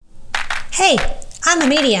Hey, I'm a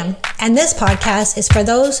medium, and this podcast is for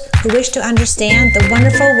those who wish to understand the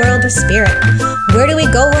wonderful world of spirit. Where do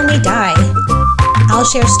we go when we die? I'll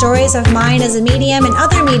share stories of mine as a medium and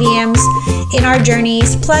other mediums in our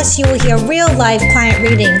journeys, plus you will hear real-life client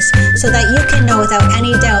readings so that you can know without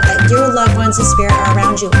any doubt that your loved ones in spirit are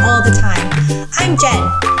around you all the time. I'm Jen,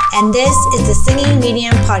 and this is the Singing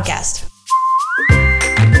Medium Podcast.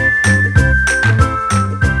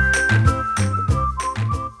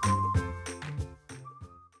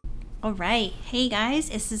 All right. Hey guys,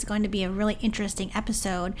 this is going to be a really interesting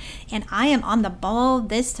episode, and I am on the ball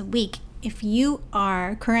this week. If you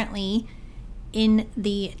are currently in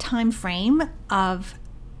the time frame of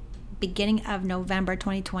beginning of November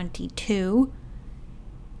 2022,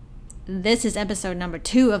 this is episode number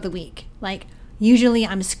 2 of the week. Like, usually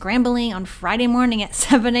I'm scrambling on Friday morning at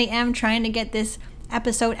 7 a.m. trying to get this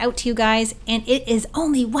episode out to you guys, and it is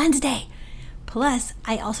only Wednesday. Plus,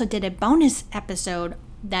 I also did a bonus episode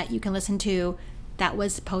that you can listen to that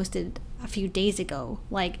was posted a few days ago.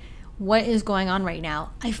 Like, what is going on right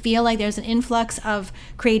now? I feel like there's an influx of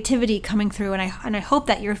creativity coming through, and I hope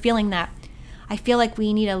that you're feeling that. I feel like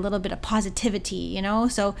we need a little bit of positivity, you know?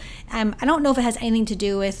 So I don't know if it has anything to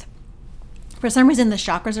do with, for some reason the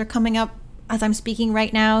chakras are coming up as I'm speaking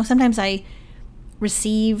right now. Sometimes I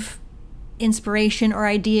receive inspiration or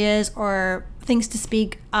ideas or things to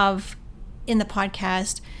speak of in the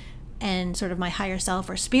podcast, and sort of my higher self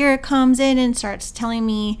or spirit comes in and starts telling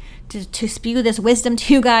me to spew this wisdom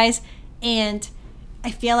to you guys. And I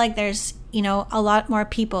feel like there's, a lot more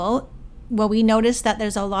people. Well, we notice that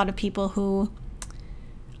there's a lot of people who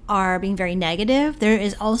are being very negative. There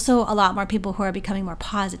is also a lot more people who are becoming more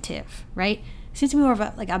positive, right? It seems to be more of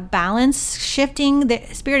a balance shifting. The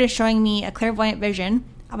spirit is showing me a clairvoyant vision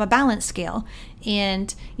of a balance scale.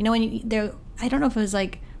 And, I don't know if it was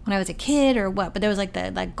like when I was a kid or what, but there was like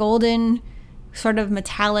the golden sort of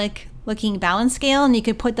metallic looking balance scale, and you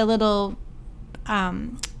could put the little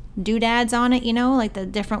doodads on it, like the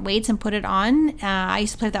different weights, and put it on. I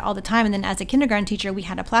used to play with that all the time. And then as a kindergarten teacher, we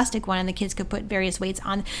had a plastic one and the kids could put various weights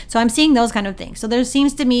on. So I'm seeing those kind of things. So there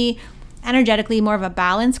seems to be energetically more of a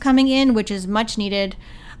balance coming in, which is much needed,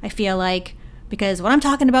 I feel like, because what I'm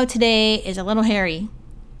talking about today is a little hairy,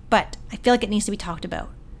 but I feel like it needs to be talked about,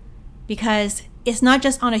 because it's not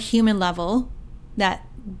just on a human level that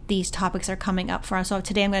these topics are coming up for us. So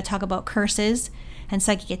today I'm going to talk about curses and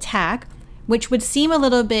psychic attack, which would seem a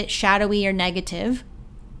little bit shadowy or negative.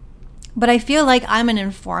 But I feel like I'm an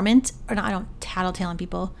informant, or no, I don't tattletale on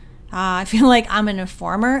people. I feel like I'm an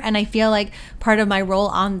informer, and I feel like part of my role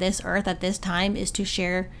on this earth at this time is to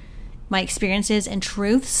share my experiences and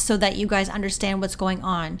truths so that you guys understand what's going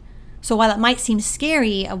on. So while it might seem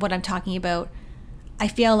scary of what I'm talking about, I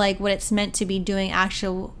feel like what it's meant to be doing in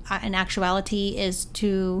actuality is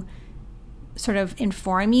to sort of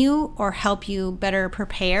inform you or help you better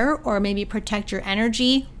prepare, or maybe protect your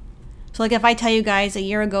energy. So like if I tell you guys a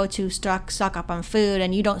year ago to stock up on food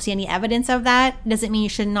and you don't see any evidence of that, it doesn't mean you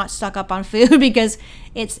should not stock up on food, because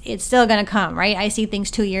it's still going to come, right? I see things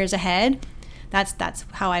 2 years ahead. That's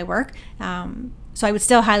how I work. So I would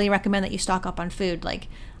still highly recommend that you stock up on food. Like,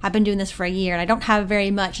 I've been doing this for a year and I don't have very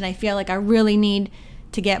much, and I feel like I really need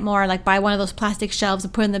to get more. Like, buy one of those plastic shelves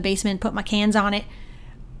and put it in the basement, put my cans on it.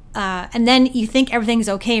 And then you think everything's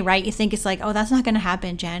okay, right? You think it's like, oh, that's not going to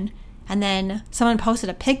happen, Jen. And then someone posted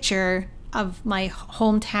a picture of my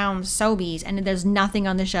hometown Sobeys, and there's nothing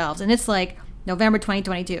on the shelves. And it's like November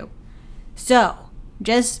 2022. So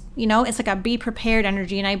just, it's like a be prepared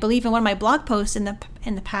energy. And I believe in one of my blog posts in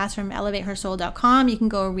the past from elevatehersoul.com, you can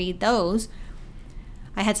go read those.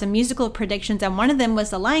 I had some musical predictions, and one of them was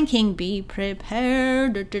The Lion King, be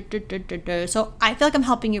prepared. So I feel like I'm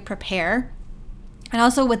helping you prepare. And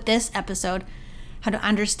also with this episode, how to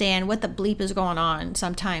understand what the bleep is going on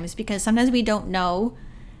sometimes, because sometimes we don't know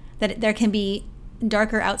that there can be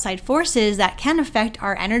darker outside forces that can affect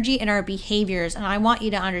our energy and our behaviors. And I want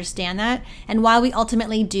you to understand that. And while we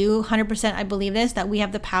ultimately do 100%, I believe this, that we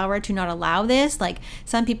have the power to not allow this. Like,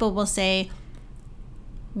 some people will say,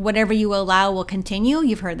 whatever you allow will continue.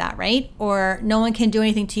 You've heard that, right? Or no one can do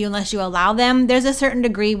anything to you unless you allow them. There's a certain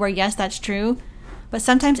degree where, yes, that's true. But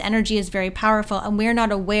sometimes energy is very powerful, and we're not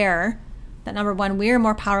aware that, number one, we're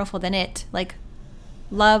more powerful than it. Like,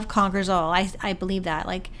 love conquers all. I believe that.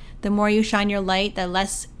 Like, the more you shine your light, the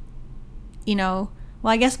less, well,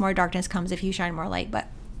 I guess more darkness comes if you shine more light. But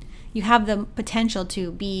you have the potential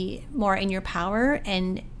to be more in your power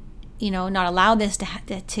and, not allow this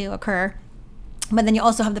to occur. But then you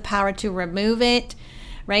also have the power to remove it,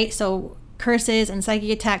 right? So curses and psychic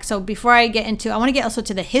attacks. So before I get into, I want to get also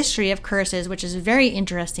to the history of curses, which is very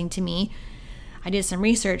interesting to me. I did some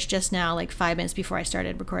research just now, like 5 minutes before I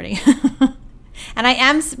started recording.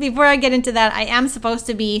 And before I get into that, I am supposed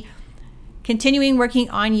to be continuing working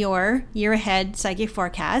on your year ahead psychic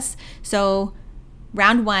forecast. So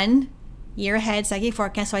round 1, year ahead psychic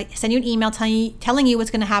forecast. So I send you an email telling you what's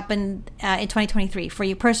going to happen in 2023 for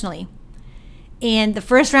you personally. And the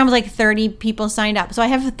first round was like 30 people signed up. So I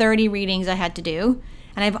have 30 readings I had to do,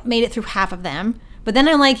 and I've made it through half of them. But then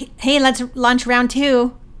I'm like, hey, let's launch round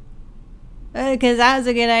 2, because that was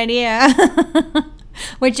a good idea.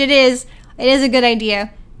 Which it is a good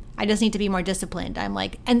idea. I just need to be more disciplined. I'm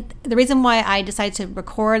like, and the reason why I decided to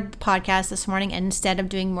record the podcast this morning instead of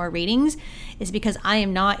doing more readings is because I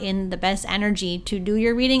am not in the best energy to do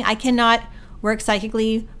your reading. I cannot work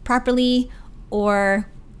psychically properly or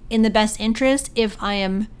in the best interest if I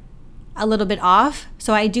am a little bit off.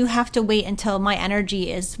 So I do have to wait until my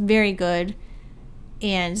energy is very good.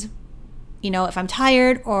 And, if I'm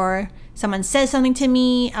tired or someone says something to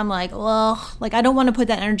me, I'm like, well, like I don't want to put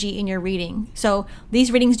that energy in your reading. So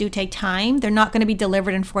these readings do take time. They're not going to be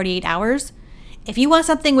delivered in 48 hours. If you want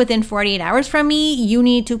something within 48 hours from me, you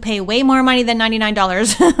need to pay way more money than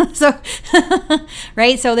 $99. So,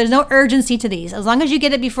 right? So there's no urgency to these. As long as you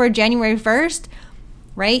get it before January 1st,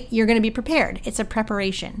 right? You're going to be prepared. It's a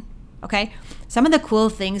preparation. Okay. Some of the cool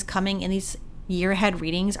things coming in these year ahead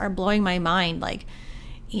readings are blowing my mind. Like,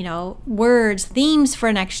 words, themes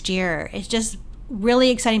for next year. It's just really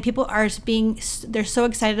exciting. People they're so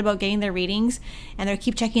excited about getting their readings, and they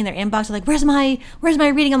keep checking their inbox. They're like, where's my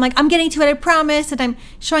reading? I'm like, I'm getting to it, I promise. And I'm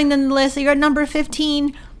showing them the list. So you're at number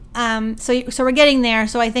 15. So we're getting there.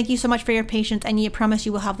 So I thank you so much for your patience, and you promise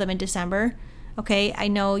you will have them in December. Okay. I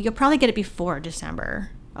know you'll probably get it before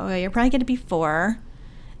December. Okay. You'll probably get it before.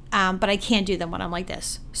 But I can't do them when I'm like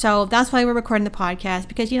this. So that's why we're recording the podcast,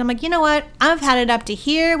 because, I'm like, you know what? I've had it up to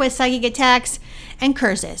here with psychic attacks and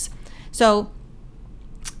curses. So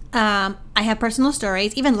I have personal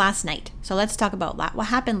stories, even last night. So let's talk about what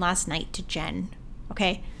happened last night to Jen.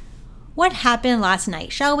 Okay. What happened last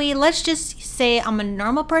night? Shall we? Let's just say I'm a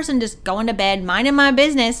normal person, just going to bed, minding my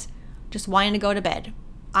business, just wanting to go to bed.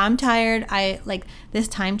 I'm tired. This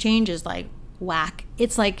time change is like whack.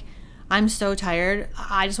 It's like, I'm so tired.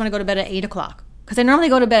 I just want to go to bed at 8 o'clock, because I normally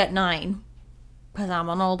go to bed at 9 because I'm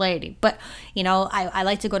an old lady. But, I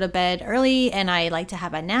like to go to bed early, and I like to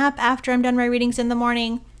have a nap after I'm done my readings in the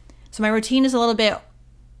morning. So my routine is a little bit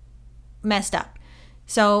messed up.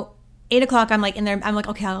 So 8 o'clock, I'm like in there. I'm like,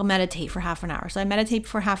 okay, I'll meditate for half an hour. So I meditate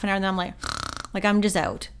for half an hour, and then I'm like I'm just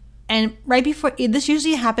out. And this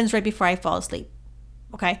usually happens right before I fall asleep.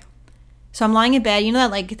 Okay. So I'm lying in bed,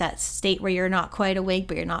 that state where you're not quite awake,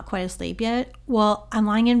 but you're not quite asleep yet. Well, I'm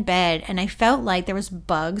lying in bed, and I felt like there was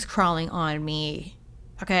bugs crawling on me.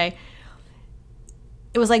 Okay.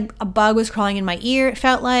 It was like a bug was crawling in my ear. It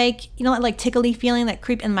felt like, like tickly feeling, that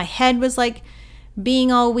creep, and my head was like being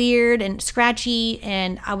all weird and scratchy.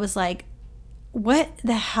 And I was like, what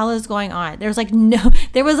the hell is going on? There was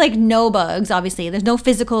no bugs, obviously. There's no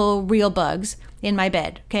physical real bugs in my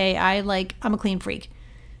bed. Okay. I'm a clean freak.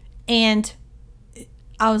 And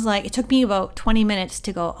I was like, it took me about 20 minutes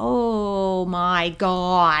to go, oh my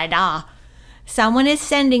God. Someone is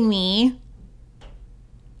sending me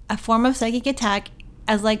a form of psychic attack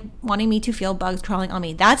as wanting me to feel bugs crawling on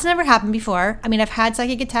me. That's never happened before. I mean, I've had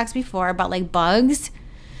psychic attacks before about bugs.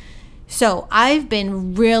 So I've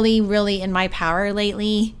been really, really in my power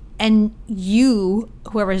lately. And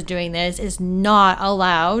whoever's doing this, is not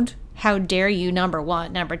allowed. How dare you, number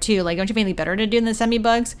 1. Number 2, don't you have anything better to do than send me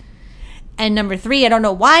bugs? And number 3, I don't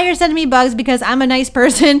know why you're sending me bugs, because I'm a nice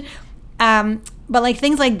person. But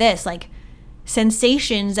things like this,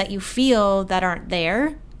 sensations that you feel that aren't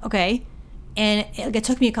there. Okay. And it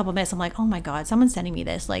took me a couple minutes. I'm like, oh my God, someone's sending me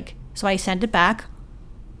this. So I sent it back.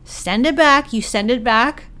 Send it back. You send it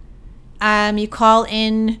back. You call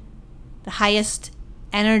in the highest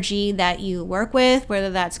energy that you work with, whether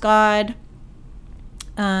that's God,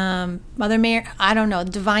 Mother Mary, I don't know,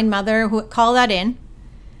 Divine Mother, call that in.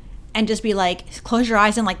 And just be like, close your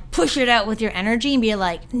eyes and push it out with your energy and be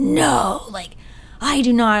like, no, I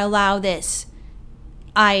do not allow this.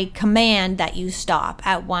 I command that you stop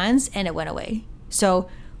at once, and it went away. So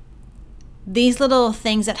these little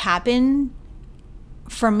things that happen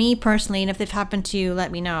for me personally, and if they've happened to you, let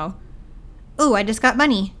me know. Oh, I just got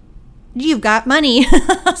money. You've got money.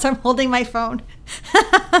 So I'm holding my phone.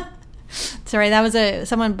 Sorry, that was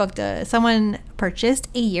someone purchased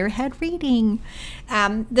a year ahead reading.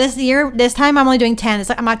 This time I'm only doing 10.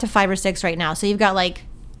 I'm up to 5 or 6 right now. So you've got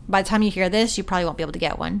by the time you hear this, you probably won't be able to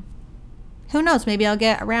get one. Who knows? Maybe I'll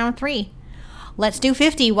get around 3. Let's do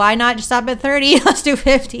 50. Why not just stop at 30? Let's do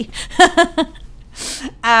 50.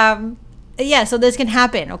 Yeah, so this can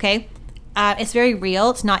happen, okay? It's very real.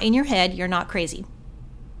 It's not in your head. You're not crazy.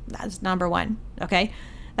 That's number one, okay?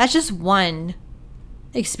 That's just one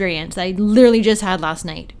experience that I literally just had last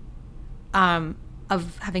night,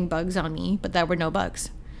 of having bugs on me, but there were no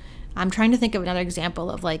bugs. I'm trying to think of another example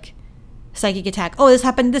of like psychic attack. Oh, this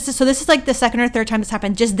happened. This is like the second or third time this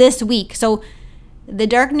happened just this week. So the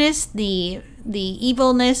darkness, the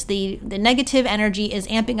evilness, the negative energy is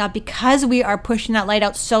amping up because we are pushing that light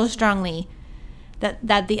out so strongly that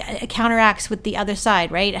it counteracts with the other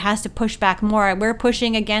side, right? It has to push back more. We're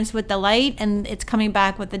pushing against with the light, and it's coming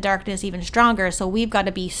back with the darkness even stronger. So we've got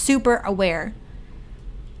to be super aware.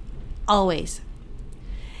 Always.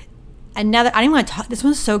 I didn't want to talk. This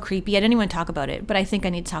one's so creepy. I didn't even want to talk about it, but I think I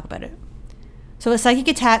need to talk about it. So a psychic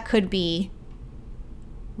attack could be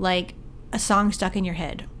like a song stuck in your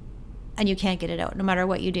head and you can't get it out no matter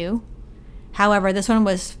what you do. However, this one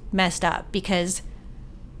was messed up because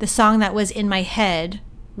the song that was in my head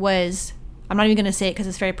was, I'm not even going to say it because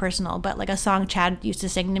it's very personal, but like a song Chad used to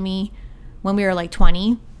sing to me when we were like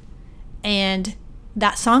 20. And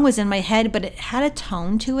that song was in my head, but it had a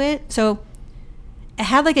tone to it. So it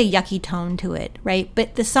had like a yucky tone to it, right?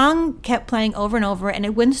 But the song kept playing over and over and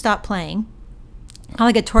it wouldn't stop playing. Kind of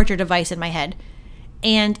like a torture device in my head.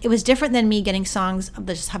 And it was different than me getting songs that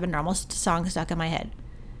just have a normal song stuck in my head.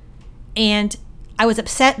 And I was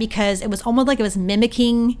upset because it was almost like it was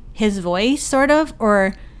mimicking his voice, sort of,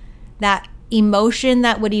 or that emotion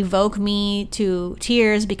that would evoke me to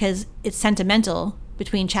tears because it's sentimental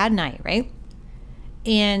between Chad and I, right?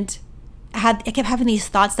 And I kept having these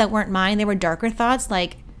thoughts that weren't mine. They were darker thoughts,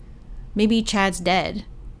 like maybe Chad's dead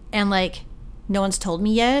and like no one's told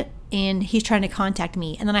me yet and he's trying to contact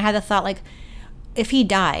me. And then I had the thought, like, if he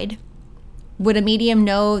died, would a medium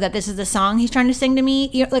know that this is the song he's trying to sing to me?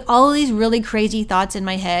 You know, like all of these really crazy thoughts in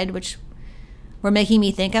my head, which were making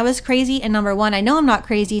me think I was crazy. And number one, I know I'm not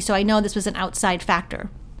crazy, so I know this was an outside factor.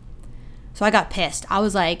 So I got pissed. I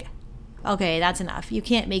was like, okay, that's enough. You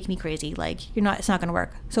can't make me crazy. Like, it's not going to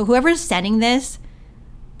work. So whoever's sending this,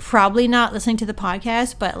 probably not listening to the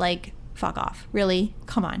podcast, but like, fuck off. Really?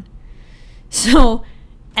 Come on. So,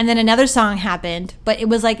 and then another song happened, but it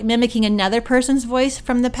was like mimicking another person's voice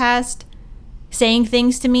from the past, saying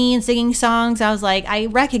things to me and singing songs. I was like, I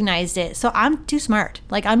recognized it. So I'm too smart.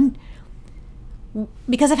 Like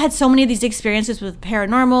because I've had so many of these experiences with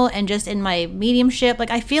paranormal and just in my mediumship,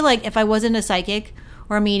 like I feel like if I wasn't a psychic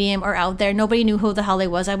or a medium or out there, nobody knew who the hell I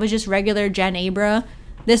was. I was just regular Jen Abra.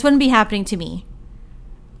 This wouldn't be happening to me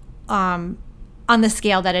on the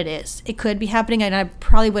scale that it is. It could be happening and I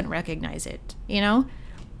probably wouldn't recognize it,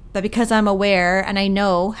 But because I'm aware and I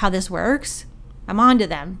know how this works, I'm on to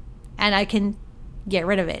them and I can get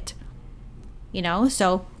rid of it,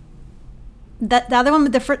 So the other one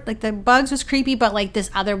with the bugs was creepy, but like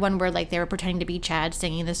this other one where like they were pretending to be Chad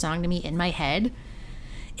singing the song to me in my head.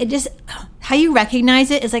 It just, how you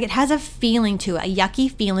recognize it is like it has a feeling to it, a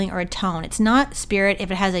yucky feeling or a tone. It's not spirit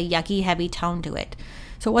if it has a yucky, heavy tone to it.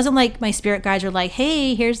 So it wasn't like my spirit guides were like,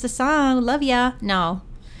 hey, here's the song, love ya. No,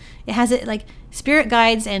 it has it like spirit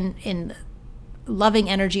guides and loving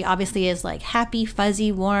energy obviously is like happy,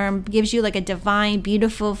 fuzzy, warm, gives you like a divine,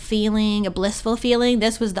 beautiful feeling, a blissful feeling.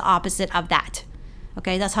 This was the opposite of that.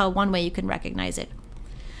 Okay, that's how one way you can recognize it.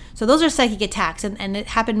 So those are psychic attacks, and it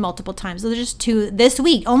happened multiple times. Those are just 2 this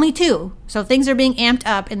week, only 2. So things are being amped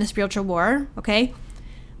up in the spiritual war, okay,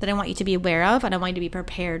 that I want you to be aware of and I want you to be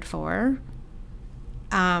prepared for.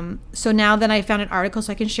 So now that I found an article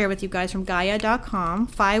so I can share with you guys from Gaia.com,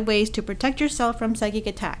 5 ways to protect yourself from psychic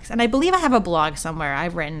attacks. And I believe I have a blog somewhere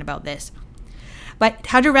I've written about this. But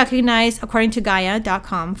how to recognize, according to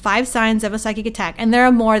Gaia.com, 5 signs of a psychic attack. And there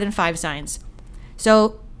are more than 5 signs.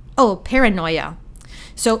 So, paranoia.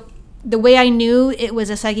 So the way I knew it was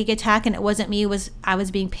a psychic attack and it wasn't me was I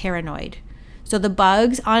was being paranoid. So the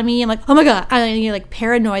bugs on me, I'm like, oh my God. And you're like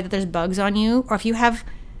paranoid that there's bugs on you. Or if you have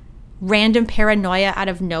random paranoia out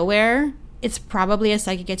of nowhere, it's probably a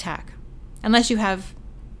psychic attack. Unless you have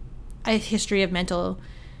a history of mental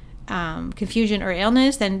confusion or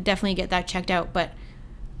illness, then definitely get that checked out. But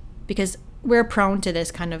because we're prone to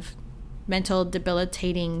this kind of mental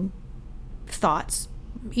debilitating thoughts,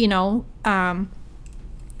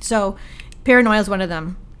 so paranoia is one of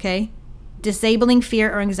them, okay? Disabling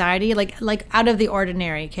fear or anxiety, like out of the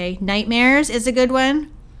ordinary, okay? Nightmares is a good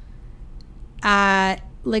one.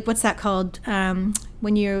 Like what's that called?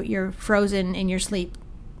 When you're frozen in your sleep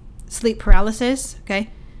paralysis, okay?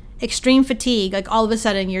 Extreme fatigue, like all of a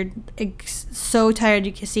sudden you're so tired.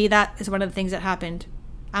 You can see that is one of the things that happened.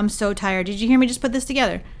 I'm so tired. Did you hear me just put this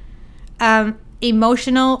together?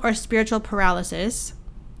 Emotional or spiritual paralysis.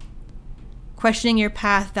 questioning your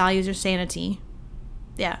path, values, or sanity.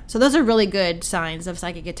 Yeah, so those are really good signs of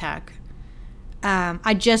psychic attack.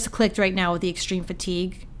 I just clicked right now with the extreme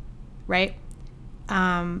fatigue, right?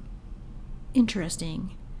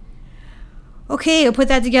 Interesting. Okay, I'll put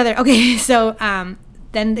that together. Okay, so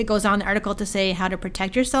then it goes on the article to say how to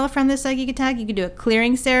protect yourself from this psychic attack. You can do a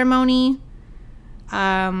clearing ceremony,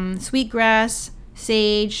 sweetgrass,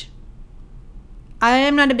 sage. I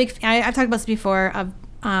am not a big fan. I've talked about this before of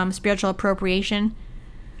spiritual appropriation,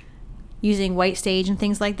 using white sage and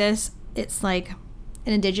things like this. It's like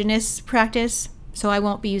an indigenous practice, so I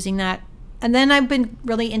won't be using that. And then I've been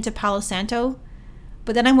really into Palo Santo,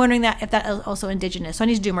 but then I'm wondering if that is also indigenous. So I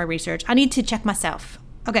need to do more research. I need to check myself.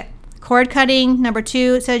 Okay, cord cutting. Number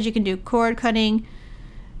 2, it says you can do cord cutting,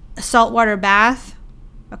 a saltwater bath.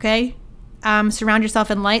 Okay, surround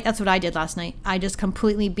yourself in light. That's what I did last night. I just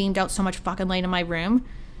completely beamed out so much fucking light in my room.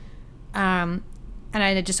 And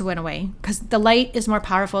it just went away because the light is more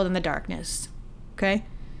powerful than the darkness. Okay,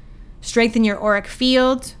 strengthen your auric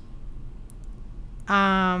field.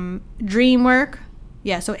 Dream work.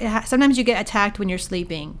 Yeah, so sometimes you get attacked when you're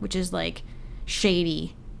sleeping, which is like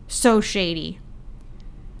shady, so shady.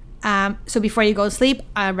 So before you go to sleep,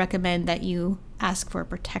 I recommend that you ask for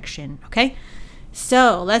protection. Okay,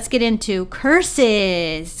 so let's get into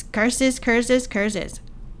curses. Curses.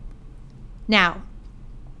 Now,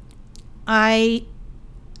 I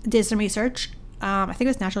did some research. I think it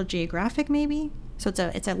was National Geographic, maybe. So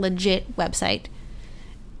it's a legit website.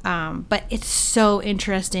 But it's so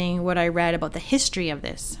interesting what I read about the history of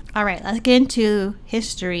this. All right, let's get into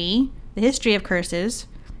history. The history of curses.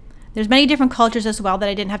 There's many different cultures as well that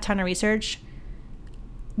I didn't have time to research,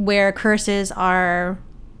 where curses are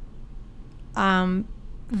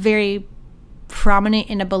very prominent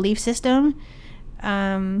in a belief system.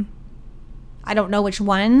 I don't know which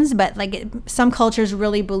ones, but like some cultures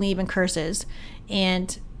really believe in curses,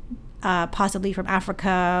 and possibly from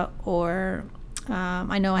Africa or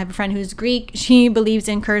I know I have a friend who's Greek. She believes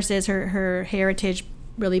in curses. Her heritage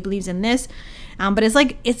really believes in this, but it's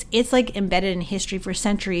like embedded in history for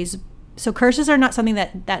centuries. So curses are not something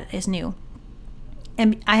that is new.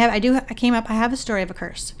 And I have a story of a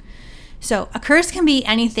curse. So a curse can be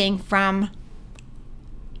anything from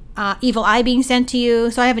evil eye being sent to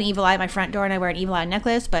you. So I have an evil eye at my front door and I wear an evil eye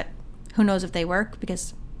necklace, but who knows if they work,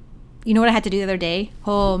 because you know what I had to do the other day?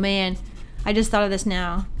 Oh man, I just thought of this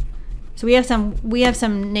now. So we have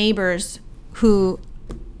some neighbors who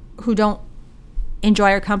don't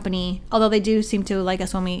enjoy our company, although they do seem to like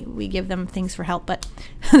us when we give them things for help, but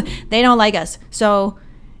they don't like us. So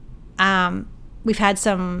we've had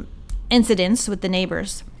some incidents with the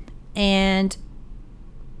neighbors, and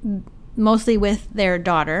mostly with their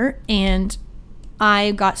daughter, and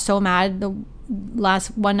I got so mad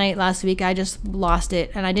one night last week. I just lost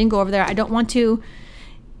it, and I didn't go over there. I don't want to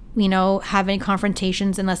have any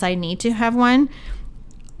confrontations unless I need to have one,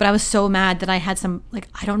 but I was so mad that I had some, like,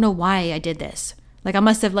 I don't know why I did this. Like, I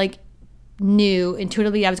must have knew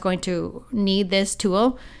intuitively I was going to need this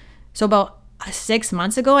tool. So about 6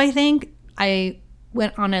 months ago, I think, I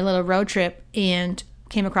went on a little road trip and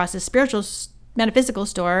came across this spiritual metaphysical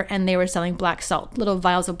store, and they were selling black salt, little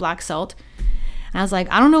vials of black salt. And I was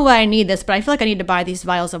like, I don't know why I need this, but I feel like I need to buy these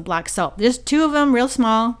vials of black salt. There's 2 of them, real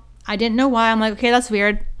small. I didn't know why. I'm like, okay, that's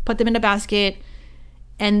weird. Put them in a basket.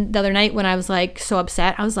 And the other night when I was so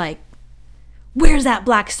upset, I was like, where's that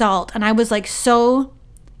black salt? And I was so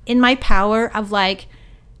in my power of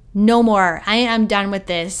no more. I am done with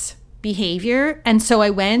this behavior. And so I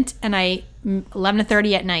went, and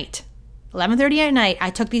 11:30 at night, I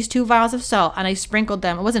took these 2 vials of salt and I sprinkled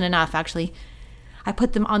them. It wasn't enough, actually. I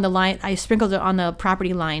put them on the line. I sprinkled it on the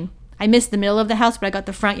property line. I missed the middle of the house, but I got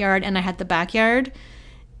the front yard and I had the backyard.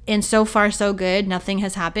 And so far, so good. Nothing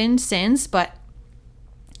has happened since, but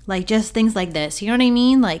just things like this, you know what I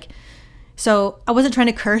mean? So I wasn't trying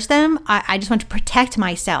to curse them. I just want to protect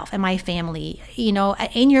myself and my family,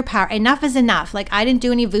 in your power. Enough is enough. I didn't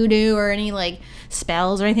do any voodoo or any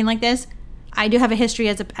spells or anything like this. I do have a history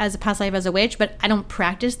as a past life as a witch, but I don't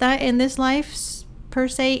practice that in this life per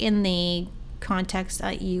se, in the context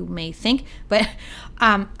that you may think. But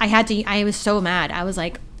I was so mad. I was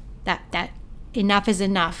like, that enough is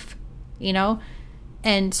enough,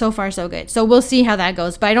 and so far so good. So we'll see how that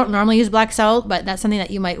goes. But I don't normally use black salt, but that's something that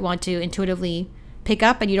you might want to intuitively pick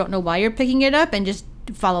up, and you don't know why you're picking it up, and just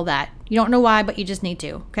follow that. You don't know why, but you just need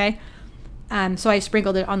to. Okay. So I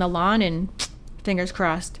sprinkled it on the lawn, and fingers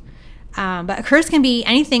crossed. But a curse can be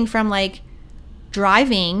anything from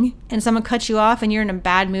driving and someone cuts you off and you're in a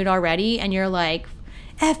bad mood already, and you're like,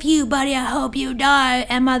 F you, buddy, I hope you die,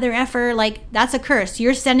 mother effer. That's a curse.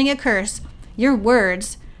 You're sending a curse. Your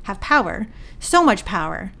words have power. so much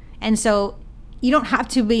power. And so you don't have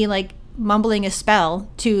to be like mumbling a spell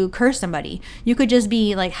to curse somebody. You could just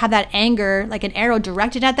be like, have that anger, like an arrow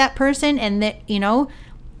directed at that person, and that, you know,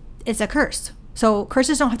 it's a curse. So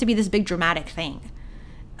curses don't have to be this big dramatic thing.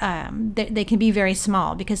 They can be very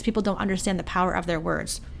small because people don't understand the power of their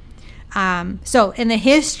words. So in the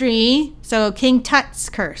history, so King Tut's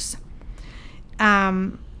curse.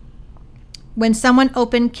 When someone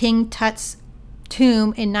opened King Tut's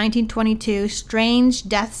tomb in 1922, strange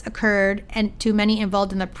deaths occurred and to many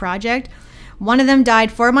involved in the project. One of them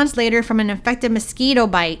died 4 months later from an infected mosquito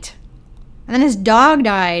bite. And then his dog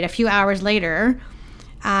died a few hours later.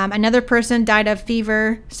 Another person died of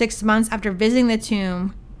fever 6 months after visiting the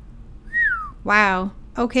tomb. Wow.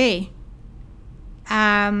 Okay.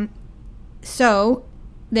 So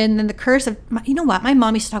then the curse of, you know what? My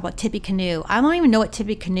mom used to talk about Tippecanoe. I don't even know what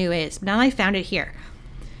Tippecanoe is, but now I found it here.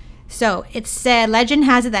 So it said, legend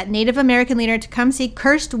has it that Native American leader Tecumseh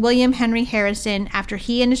cursed William Henry Harrison after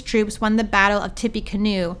he and his troops won the Battle of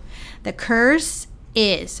Tippecanoe. The curse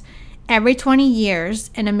is, every 20 years,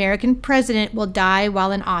 an American president will die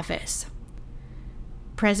while in office.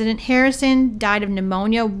 President Harrison died of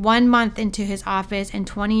pneumonia 1 month into his office, and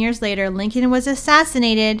 20 years later, Lincoln was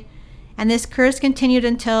assassinated, and this curse continued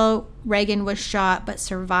until Reagan was shot but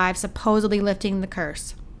survived, supposedly lifting the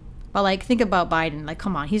curse. But like, think about Biden. Like,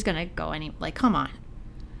 come on, he's gonna go come on.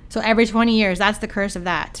 So every 20 years, that's the curse of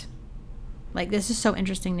that. Like, this is so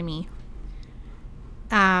interesting to me.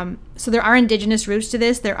 So there are indigenous roots to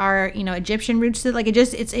this. There are, Egyptian roots to it. Like,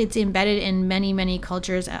 it's embedded in many, many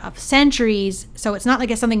cultures of centuries. So it's not like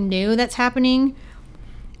it's something new that's happening.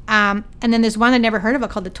 And then there's one I never heard of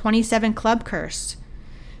called the 27 Club curse.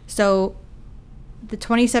 So the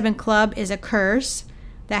 27 Club is a curse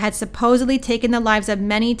that had supposedly taken the lives of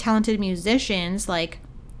many talented musicians like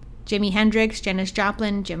Jimi Hendrix, Janis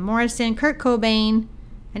Joplin, Jim Morrison, Kurt Cobain,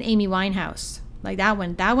 and Amy Winehouse. Like that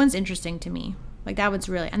one's interesting to me. Like that one's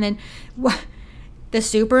really, and then the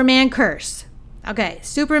Superman curse. Okay,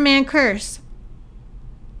 Superman curse.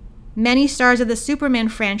 Many stars of the Superman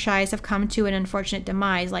franchise have come to an unfortunate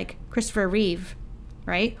demise, like Christopher Reeve,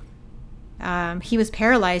 right? He was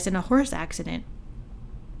paralyzed in a horse accident.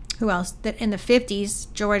 Who else? In the 50s,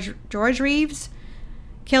 George Reeves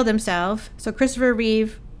killed himself. So Christopher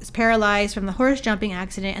Reeve is paralyzed from the horse jumping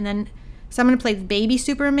accident. And then someone who played Baby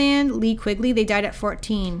Superman, Lee Quigley, they died at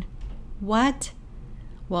 14. What?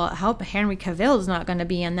 Well, I hope Henry Cavill is not going to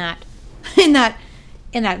be in that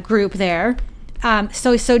group there.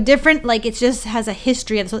 So different. Like, it just has a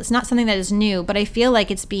history of. So it's not something that is new, but I feel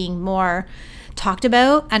like it's being more talked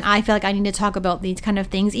about, and I feel like I need to talk about these kind of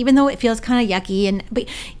things, even though it feels kind of yucky. But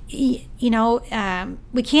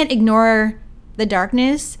we can't ignore the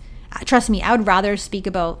darkness. Trust me, I would rather speak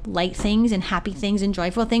about light things and happy things and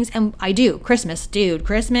joyful things, and I do. Christmas, dude,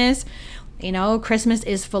 Christmas. Christmas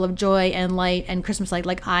is full of joy and light and Christmas light.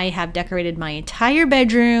 Like, I have decorated my entire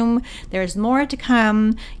bedroom. There's more to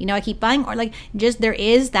come. I keep buying, or like, just there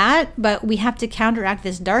is that, but we have to counteract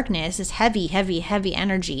this darkness, this heavy, heavy, heavy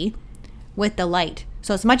energy with the light.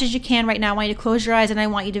 So as much as you can right now, I want you to close your eyes and I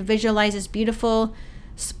want you to visualize this beautiful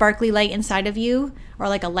sparkly light inside of you, or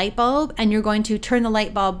like a light bulb, and you're going to turn the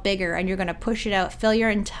light bulb bigger and you're going to push it out, fill your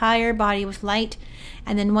entire body with light.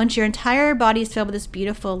 And then once your entire body is filled with this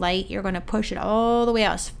beautiful light, you're going to push it all the way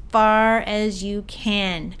out as far as you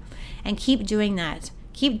can, and keep doing that.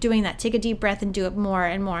 Take a deep breath and do it more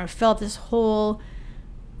and more, and fill up this whole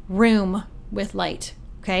room with light.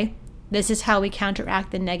 Okay, this is how we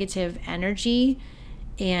counteract the negative energy,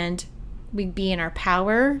 and we be in our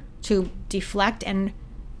power to deflect and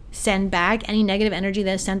send back any negative energy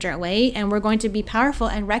that is sent our way. And we're going to be powerful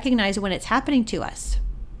and recognize when it's happening to us.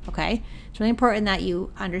 Okay, it's really important that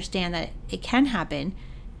you understand that it can happen,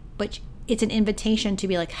 but it's an invitation to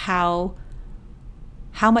be like, how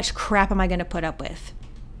much crap am I going to put up with?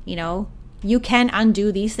 You can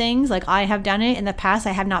undo these things. Like, I have done it in the past.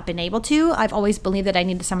 I have not been able to. I've always believed that I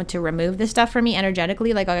needed someone to remove this stuff for me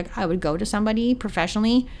energetically. Like, I would go to somebody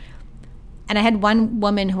professionally. And I had one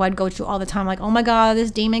woman who I'd go to all the time, like, oh my God, this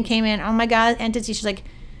demon came in. Oh my God, entity. She's like,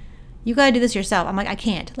 you got to do this yourself. I'm like, I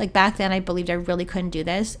can't. Like, back then I believed I really couldn't do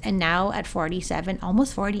this. And now at 47,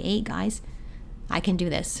 almost 48, guys, I can do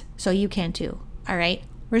this. So you can too. All right.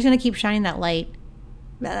 We're just going to keep shining that light.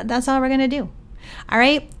 That's all we're going to do. All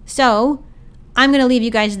right. So I'm going to leave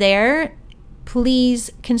you guys there.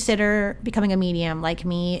 Please consider becoming a medium like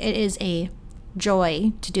me. It is a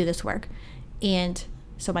joy to do this work. And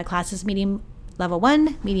so my class is medium level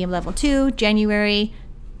 1, medium level 2, January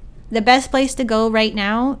the best place to go right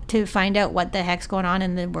now to find out what the heck's going on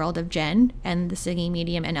in the world of Jen and the singing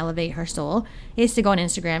medium and Elevate Her Soul is to go on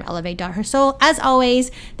Instagram, elevate.hersoul. As always,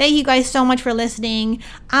 thank you guys so much for listening.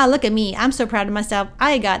 Look at me. I'm so proud of myself.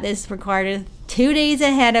 I got this recorded 2 days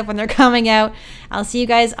ahead of when they're coming out. I'll see you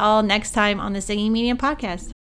guys all next time on the Singing Medium podcast.